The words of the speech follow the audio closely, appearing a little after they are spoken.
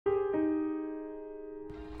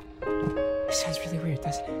This sounds really weird,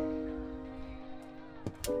 doesn't it?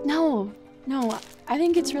 No, I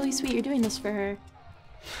think it's really sweet you're doing this for her.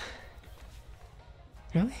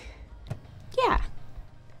 Really? Yeah.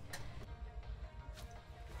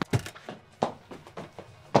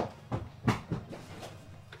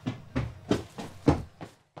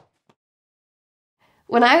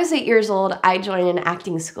 When I was 8 years old, I joined an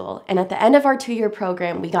acting school, and at the end of our 2-year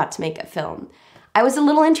program, we got to make a film. I was a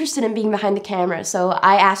little interested in being behind the camera, so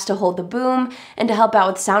I asked to hold the boom and to help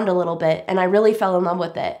out with sound a little bit, and I really fell in love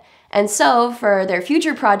with it. And so, for their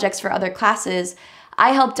future projects for other classes,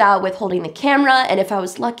 I helped out with holding the camera, and if I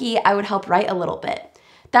was lucky, I would help write a little bit.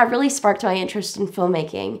 That really sparked my interest in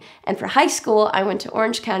filmmaking, and for high school, I went to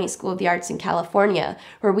Orange County School of the Arts in California,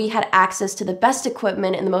 where we had access to the best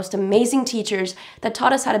equipment and the most amazing teachers that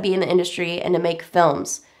taught us how to be in the industry and to make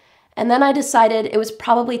films. And then I decided it was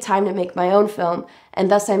probably time to make my own film, and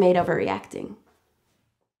thus I made Ovaryacting.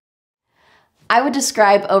 I would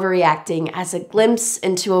describe Ovaryacting as a glimpse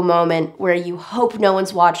into a moment where you hope no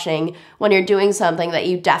one's watching when you're doing something that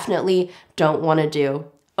you definitely don't want to do.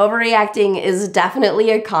 Ovaryacting is definitely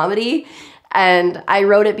a comedy, and I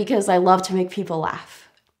wrote it because I love to make people laugh.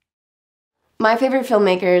 My favorite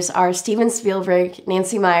filmmakers are Steven Spielberg,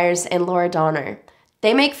 Nancy Meyers, and Laura Donner.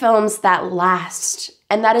 They make films that last,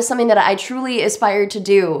 and that is something that I truly aspire to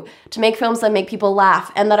do, to make films that make people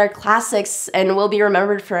laugh and that are classics and will be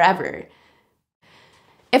remembered forever.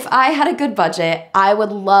 If I had a good budget, I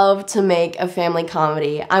would love to make a family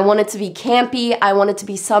comedy. I want it to be campy, I want it to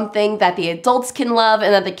be something that the adults can love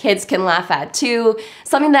and that the kids can laugh at too,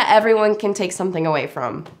 something that everyone can take something away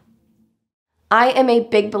from. I am a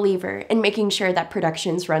big believer in making sure that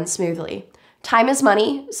productions run smoothly. Time is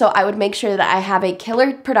money, so I would make sure that I have a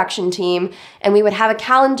killer production team, and we would have a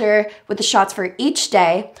calendar with the shots for each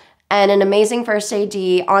day and an amazing first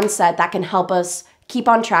AD on set that can help us keep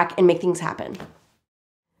on track and make things happen.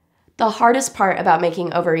 The hardest part about making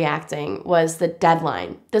Ovaryacting was the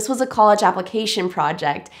deadline. This was a college application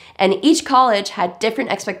project, and each college had different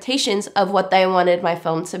expectations of what they wanted my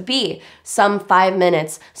film to be. Some 5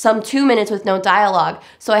 minutes, some 2 minutes with no dialogue.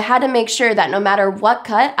 So I had to make sure that no matter what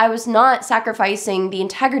cut, I was not sacrificing the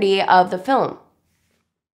integrity of the film.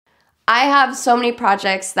 I have so many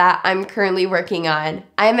projects that I'm currently working on.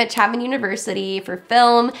 I am at Chapman University for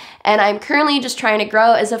film, and I'm currently just trying to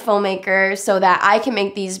grow as a filmmaker so that I can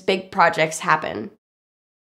make these big projects happen.